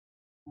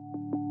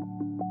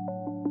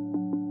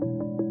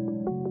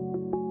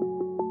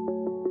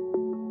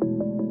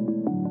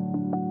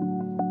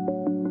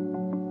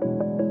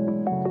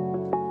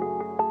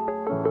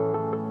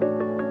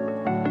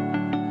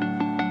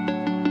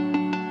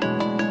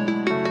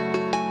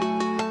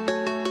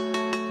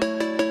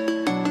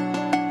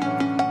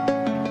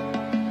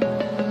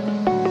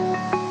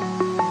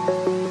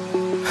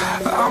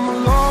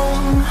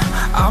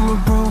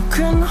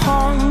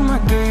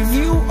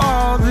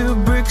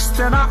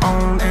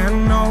and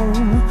no,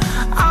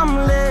 I'm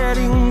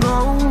letting go.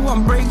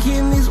 I'm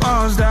breaking these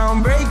walls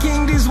down,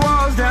 breaking these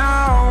walls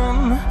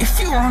down. If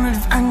you want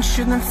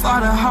adventure, then fly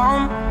to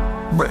home.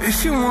 But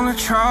if you wanna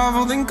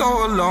travel, then go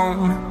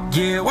alone.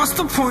 Yeah, what's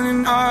the point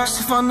in us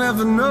if I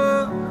never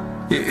know?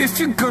 Yeah, if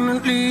you're gonna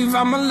leave,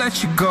 I'ma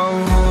let you go.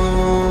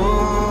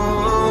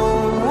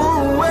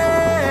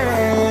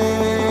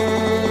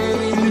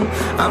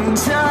 I'm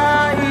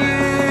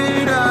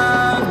tired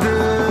of the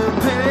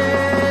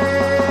pain.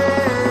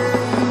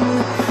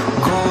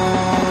 Go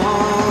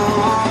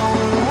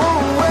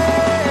away.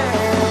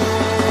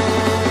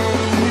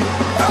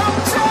 I'm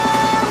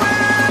tired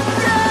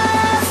of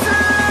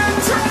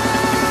yesterday.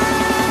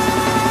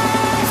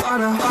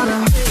 Harder,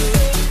 harder.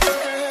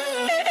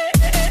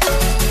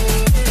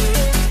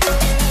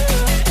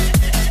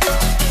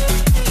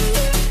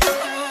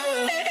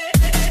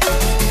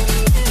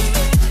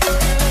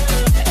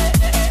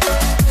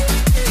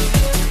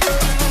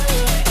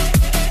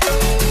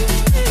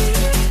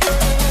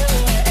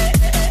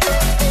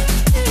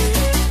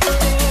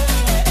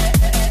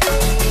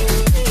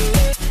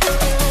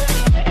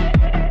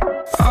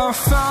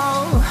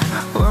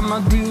 My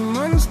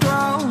demons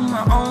dwell,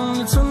 my own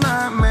little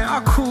nightmare,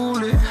 I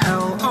call it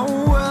hell. Oh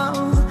well,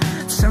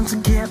 it's time to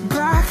get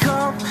back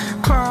up,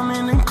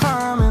 climbing and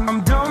climbing.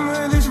 I'm done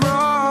with this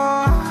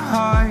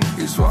ride,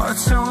 is what I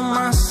tell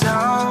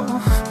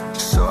myself,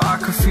 so I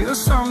could feel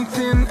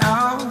something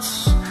else.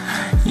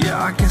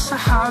 Yeah, I guess I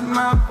had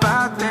my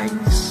bad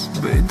days,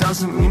 but it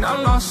doesn't mean I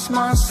lost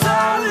my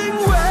darling.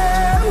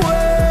 Where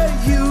were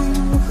you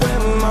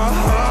when my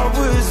heart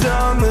was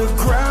on the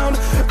ground?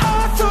 I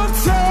thought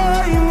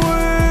time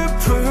would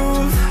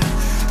prove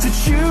that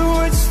you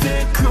would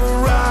stick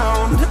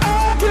around. I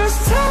guess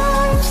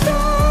time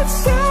starts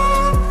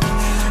out,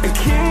 a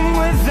king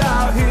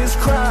without his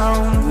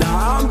crown. Now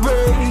I'm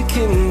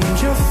breaking and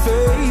you're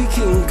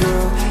faking,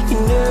 girl. You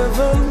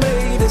never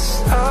made a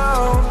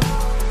sound.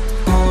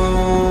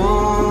 Oh,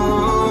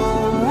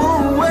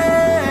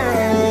 wait,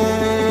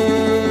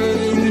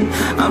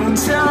 I'm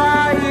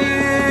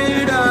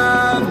tired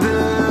of the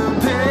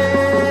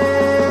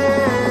pain.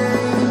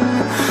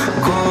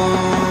 Go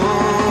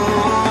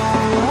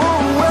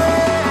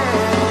away.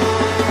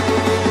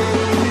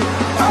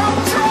 I'm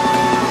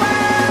tired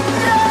of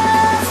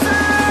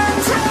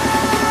yesterday.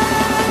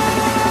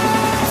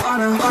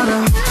 Harder,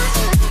 harder.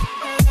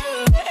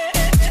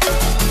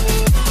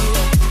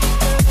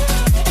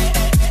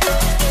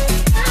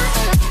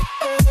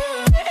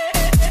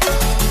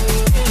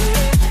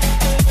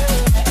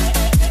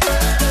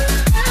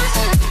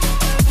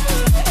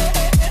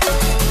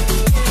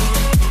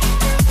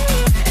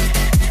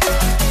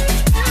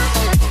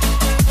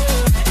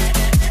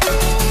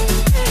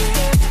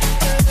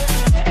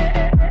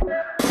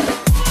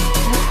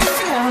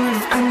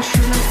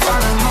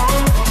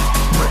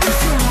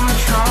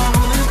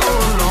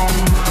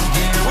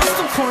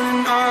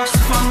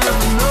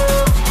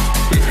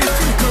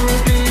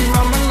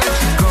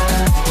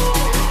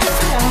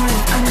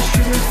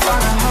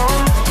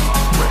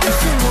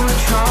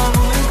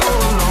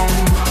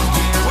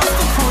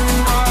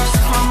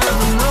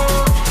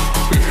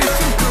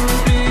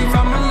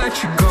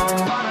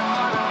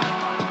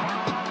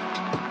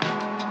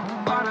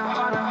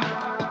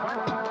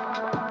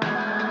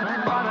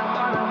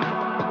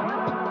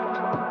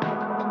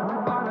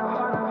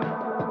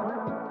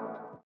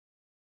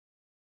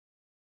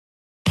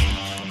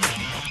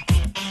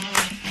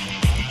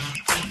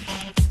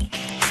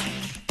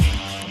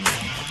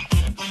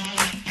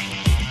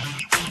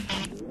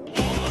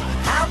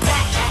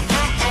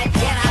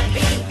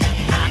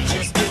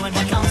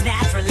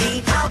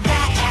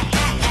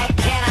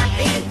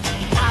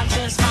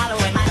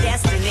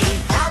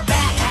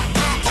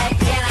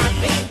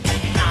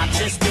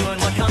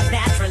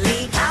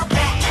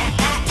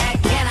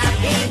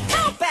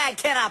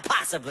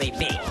 Possibly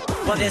be.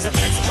 Well, there's a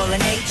principle in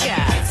nature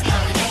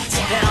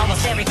that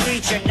almost every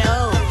creature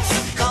knows,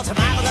 called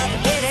survival of the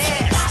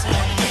fittest.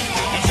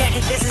 And check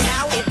it, this is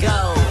how it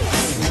goes.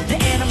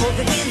 The animal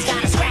that wins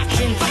gotta scratch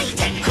and bite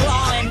and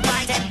claw and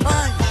bite and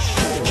punch.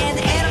 And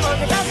the animal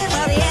that doesn't,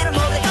 well, the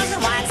animal that doesn't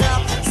winds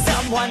up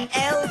someone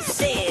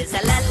else's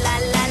la la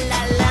la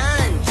la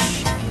lunch.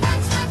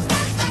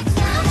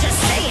 Just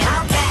say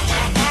how bad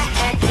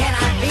can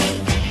I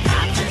be?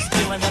 I'm just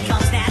doing what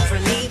comes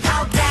naturally.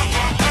 How bad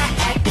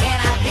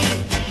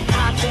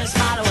just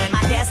following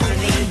my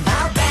destiny.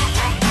 How bad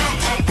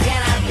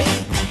can I be?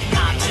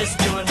 I'm just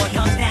doing what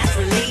comes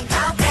naturally.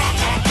 How bad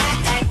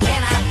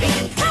can I be?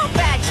 How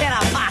bad can I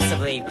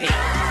possibly be?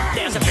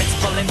 There's a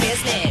principle in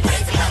business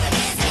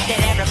that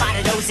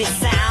everybody knows is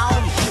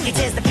sound. It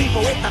says the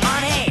people with the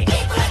money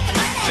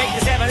make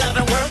this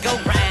ever-loving world go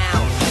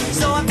round.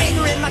 So I'm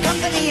bigger in my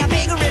company, I'm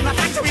bigger in my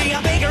factory,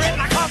 I'm bigger in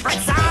my corporate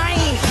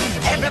sign.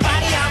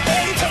 Everybody out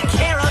there, you take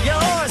care of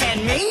yours,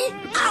 and me,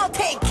 I'll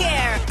take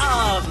care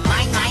of mine.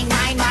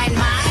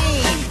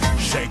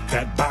 Shake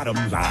that bottom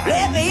line.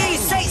 Let me hear you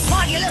say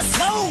sloggy,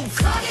 smoke.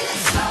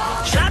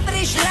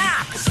 Shoppity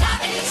slop.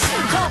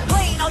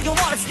 Complain all you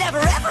want, it's never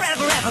ever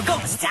ever ever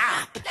gonna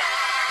stop.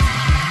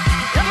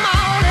 Come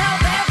on,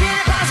 help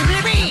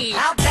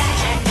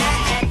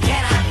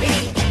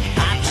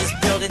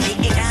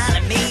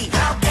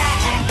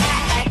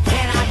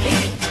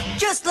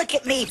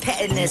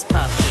petting this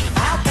puppy.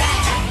 How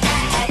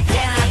bad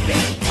can I be?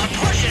 A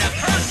portion of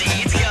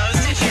proceeds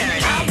goes to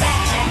charity. How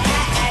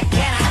bad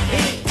can I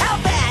be? How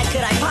bad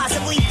could I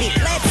possibly be?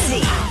 Let's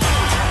see.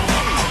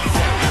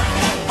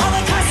 All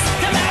the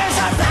customers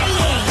are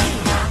paying,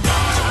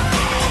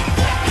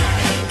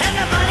 and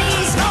the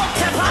money's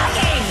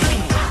multiplying,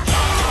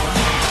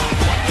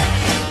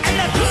 and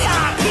the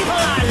PR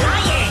people are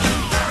lying,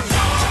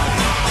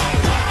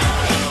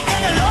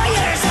 and the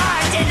lawyers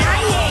are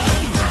denying.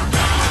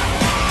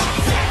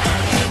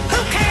 Who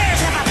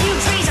cares if a few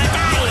trees are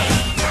dying?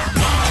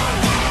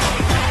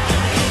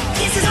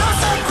 This is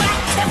also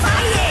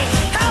gratifying.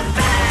 How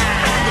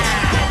bad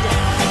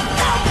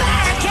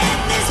can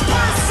this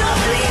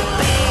possibly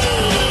be?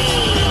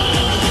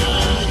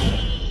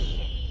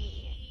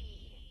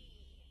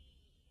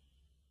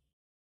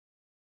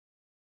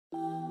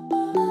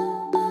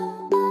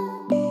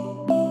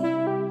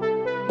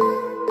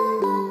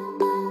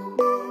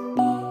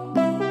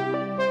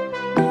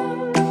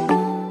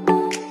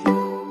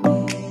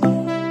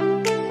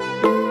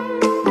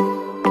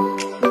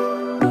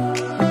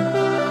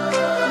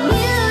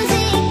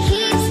 Music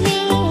keeps me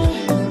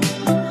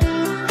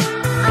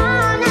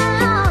on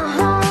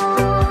alone.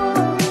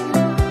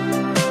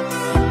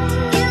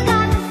 You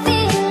got the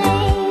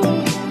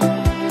feeling.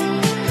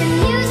 The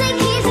music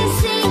keeps me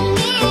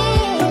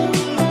singing.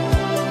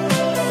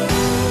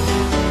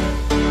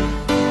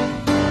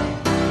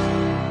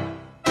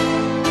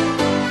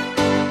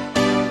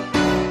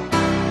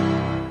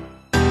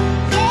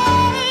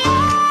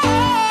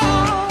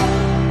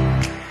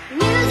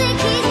 Music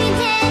keeps me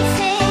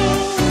dancing.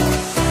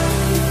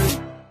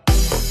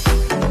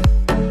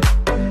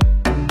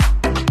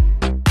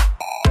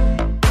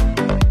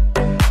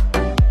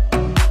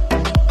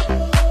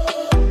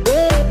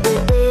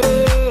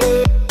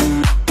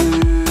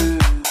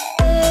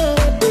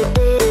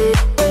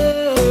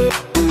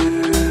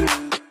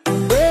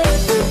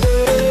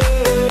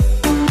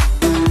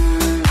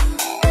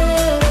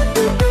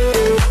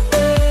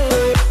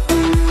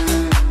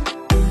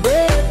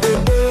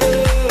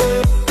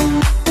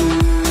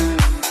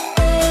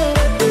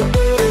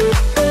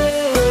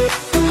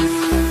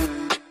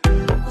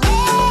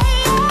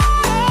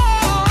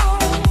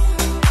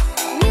 keeps me dancing.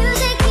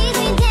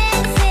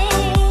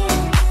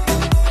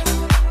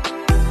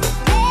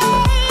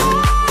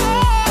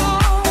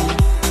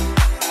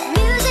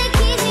 Music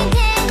keeps me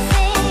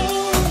dancing.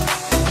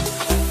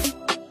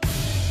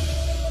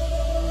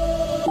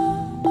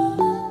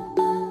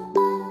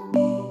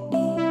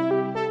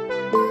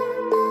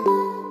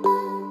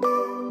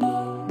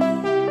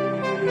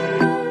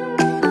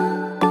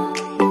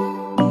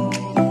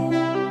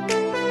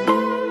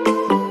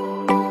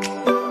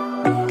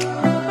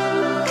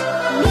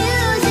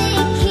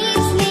 Music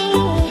keeps me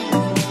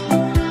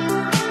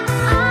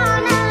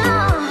on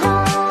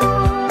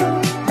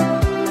alone.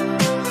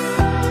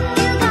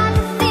 You got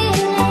the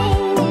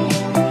feeling.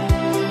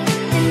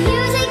 The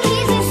music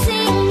keeps me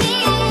singing.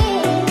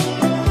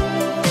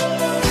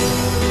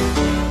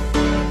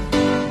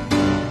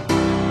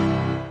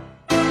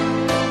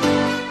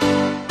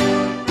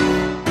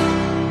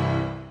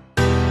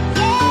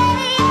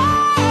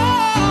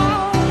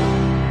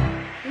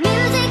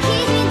 Music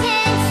keeps me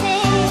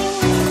dancing.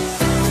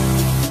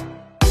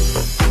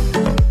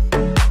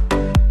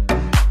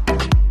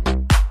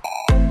 Music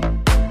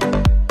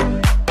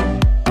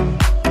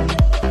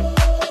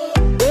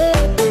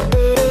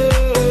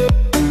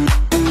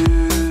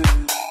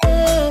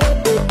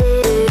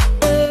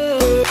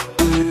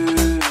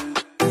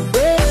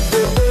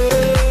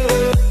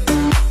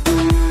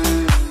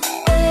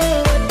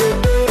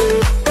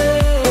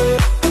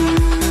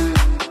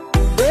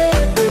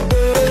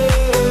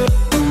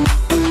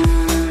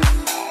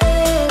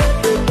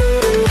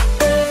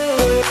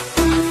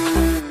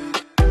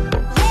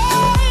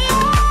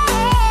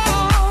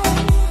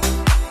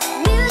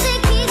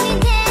keeps me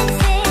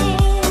dancing.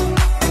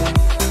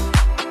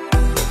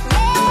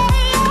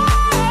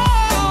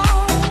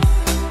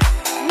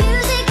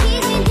 Music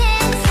keeps me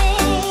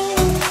dancing.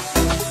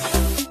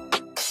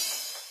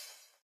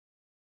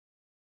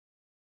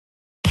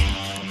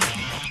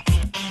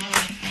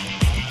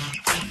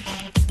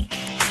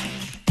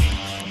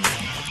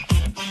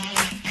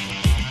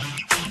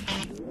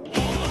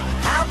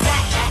 How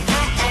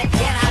bad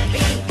can I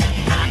be?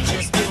 I'm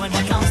just doing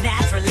what comes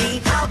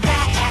naturally. How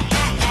bad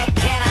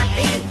can I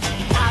be?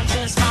 I'm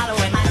just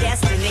following my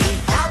destiny.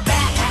 How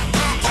bad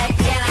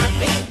can I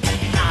be?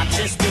 I'm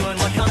just doing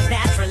what comes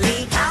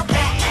naturally. How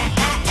bad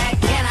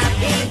can I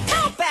be?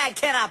 How bad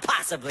can I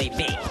possibly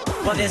be?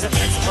 Well, there's a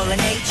principle in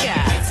nature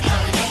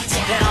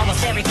that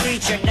almost every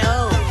creature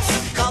knows,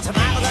 called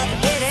survival of the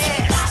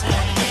fittest.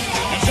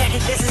 And check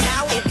it, this is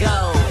how it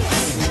goes.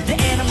 The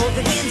animal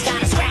that wins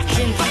gotta scratch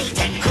and bite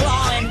and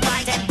claw and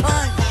bite and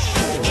punch.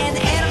 And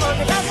the animal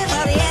that doesn't,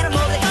 well, the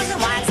animal that doesn't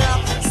winds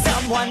up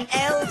someone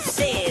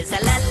else's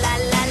la la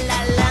la la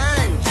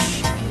lunch.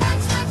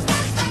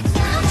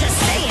 Just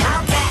say,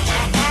 how bad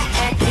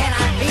can I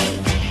be?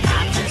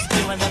 I'm just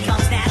doing what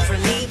comes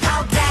naturally.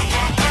 How bad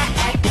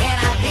can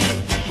I be?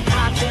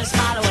 I'm just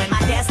following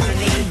my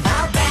destiny.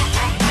 How bad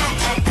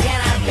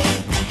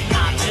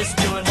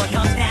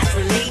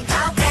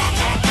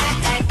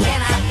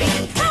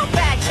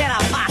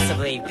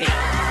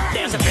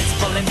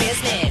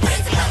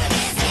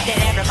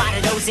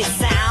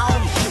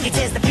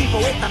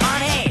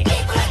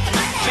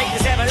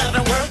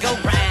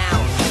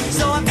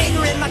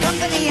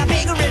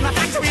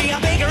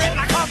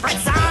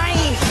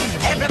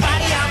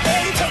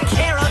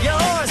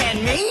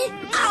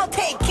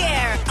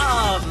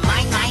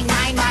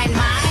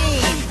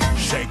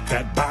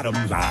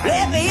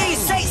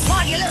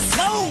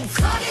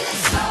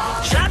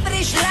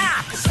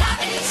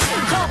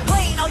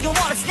you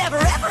want, it's never,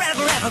 ever,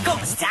 ever, ever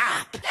gonna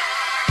stop.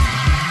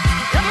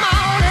 Come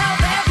on, how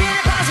bad can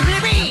it possibly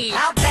be?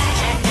 How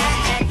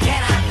bad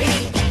can I be?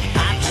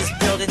 I'm just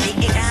building the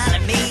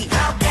economy.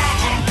 How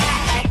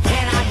bad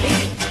can I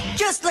be?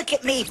 Just look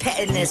at me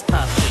petting this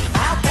puppy.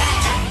 How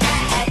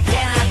bad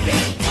can I be?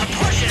 A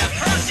portion of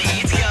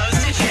proceeds